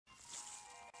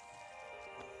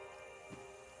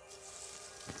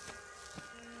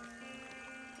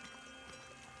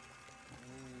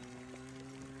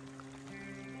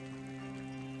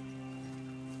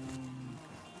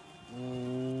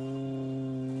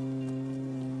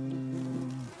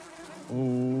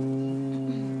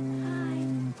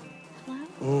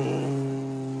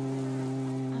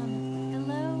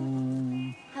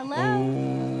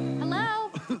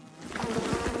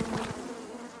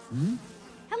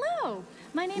Hello,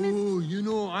 my name is... Ooh, you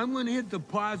know, I'm gonna hit the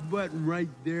pause button right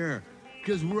there,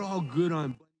 because we're all good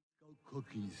on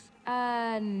cookies.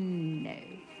 No.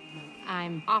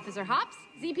 I'm Officer Hops,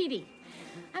 ZPD.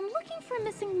 I'm looking for a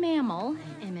missing mammal,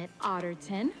 Emmett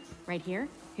Otterton, right here,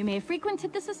 who may have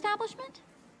frequented this establishment.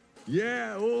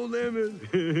 Yeah, old Emmett.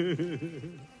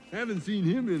 Haven't seen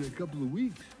him in a couple of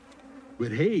weeks.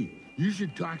 But hey, you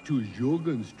should talk to his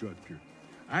yoga instructor.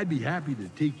 I'd be happy to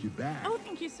take you back. Oh,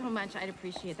 thank you so much. I'd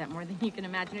appreciate that more than you can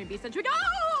imagine. It'd be such a...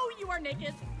 Oh, you are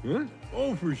naked. Huh?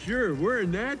 Oh, for sure. We're a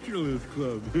naturalist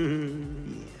club. Yeah,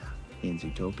 in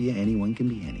Zootopia, anyone can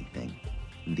be anything.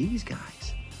 These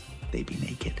guys, they be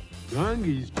naked.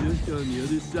 Dongi's just on the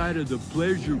other side of the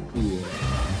pleasure pool.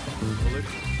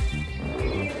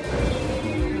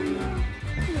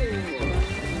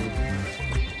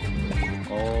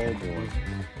 Oh, boy.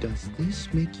 Does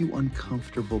this make you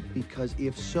uncomfortable? Because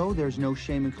if so, there's no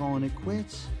shame in calling it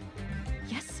quits.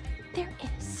 Yes, there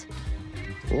is.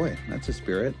 Boy, that's a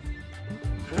spirit.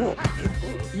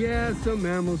 Yeah, some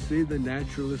mammals say the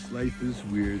naturalist life is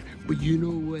weird, but you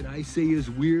know what I say is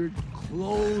weird?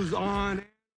 Clothes on.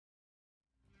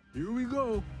 Here we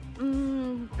go.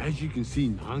 As you can see,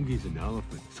 Nangi's an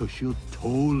elephant, so she'll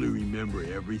totally remember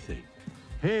everything.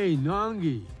 Hey,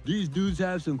 Nangi, these dudes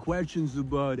have some questions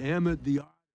about Emmett the...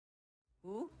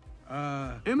 Who?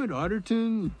 Emmett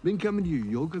Otterton, been coming to your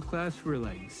yoga class for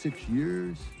like 6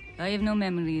 years. I have no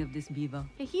memory of this beaver.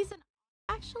 He's an...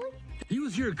 Actually? He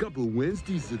was here a couple of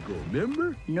Wednesdays ago,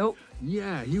 remember? Nope.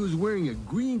 Yeah, he was wearing a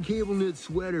green cable knit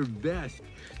sweater vest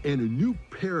and a new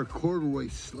pair of corduroy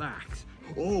slacks.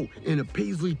 Oh, and a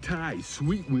paisley tie,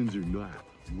 sweet Windsor knot,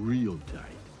 real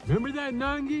tight. Remember that,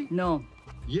 Nangi? No.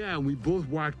 Yeah, and we both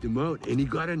walked him out, and he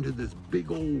got into this big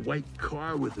old white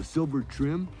car with a silver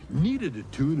trim. Needed a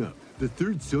tune-up. The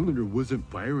third cylinder wasn't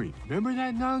firing. Remember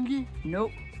that, Nangi?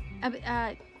 Nope.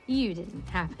 You didn't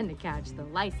happen to catch the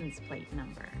license plate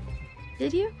number,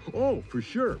 did you? Oh, for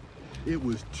sure. It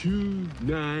was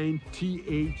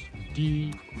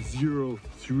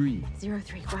 29THD03.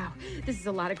 03, wow. This is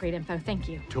a lot of great info, thank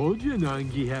you. Told you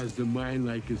Nangi has the mind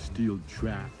like a steel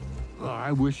trap. Oh,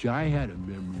 I wish I had a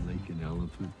memory like an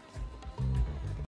elephant.